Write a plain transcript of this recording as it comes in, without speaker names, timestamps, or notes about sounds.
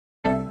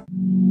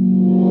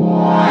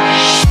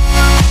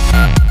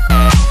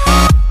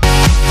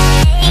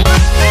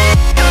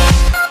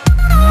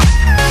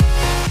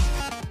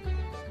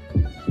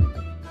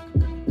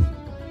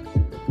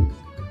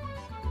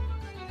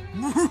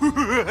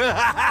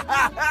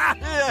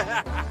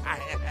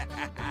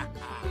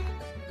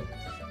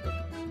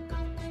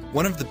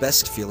One of the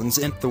best feelings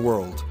in the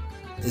world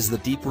is the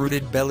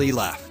deep-rooted belly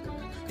laugh.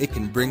 It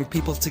can bring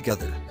people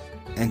together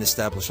and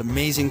establish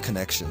amazing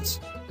connections.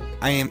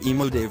 I am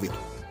Emo David.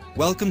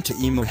 Welcome to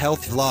Emo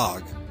Health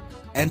Vlog.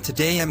 And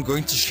today I'm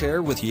going to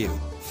share with you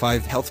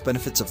 5 health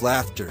benefits of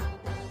laughter.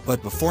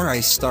 But before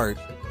I start,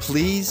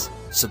 please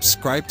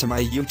subscribe to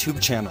my YouTube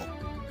channel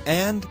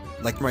and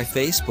like my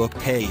Facebook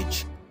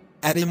page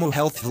at Emo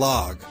Health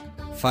Vlog.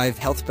 5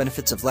 health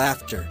benefits of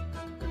laughter.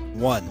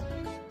 1.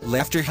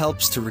 Laughter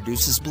helps to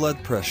reduce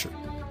blood pressure.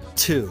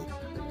 2.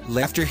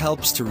 Laughter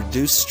helps to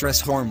reduce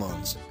stress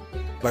hormones.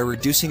 By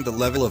reducing the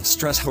level of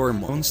stress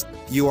hormones,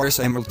 you are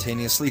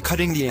simultaneously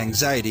cutting the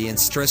anxiety and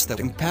stress that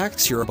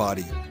impacts your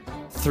body.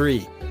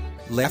 3.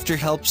 Laughter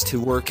helps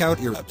to work out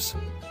your abs.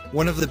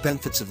 One of the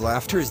benefits of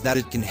laughter is that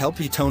it can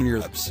help you tone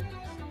your abs.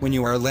 When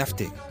you are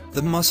laughing,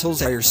 the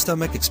muscles at your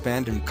stomach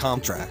expand and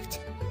contract,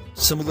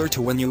 similar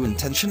to when you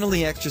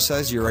intentionally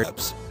exercise your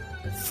abs.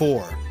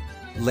 4.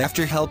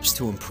 Laughter helps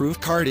to improve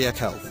cardiac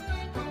health.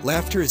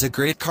 Laughter is a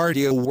great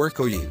cardio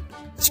workout,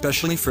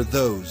 especially for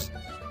those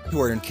who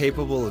are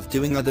incapable of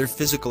doing other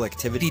physical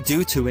activity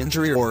due to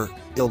injury or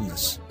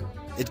illness.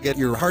 It gets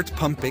your heart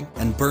pumping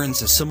and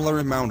burns a similar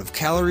amount of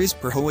calories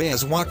per hour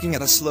as walking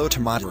at a slow to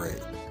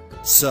moderate.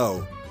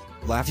 So,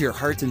 laugh your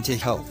heart into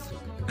health.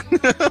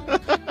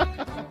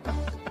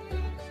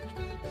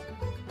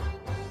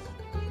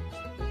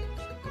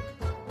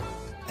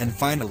 And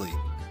finally,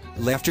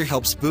 laughter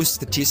helps boost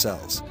the T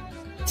cells.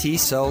 T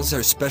cells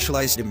are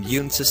specialized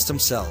immune system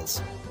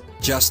cells,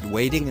 just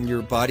waiting in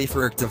your body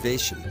for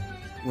activation.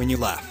 When you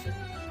laugh,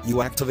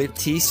 you activate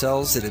T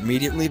cells that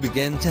immediately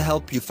begin to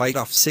help you fight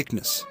off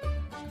sickness.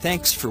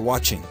 Thanks for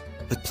watching,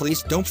 but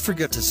please don't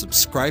forget to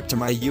subscribe to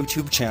my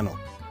YouTube channel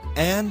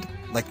and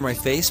like my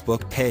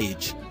Facebook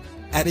page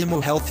at Emo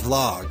Health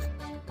Vlog.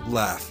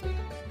 Laugh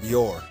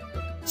your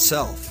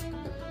self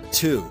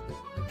to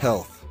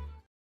health.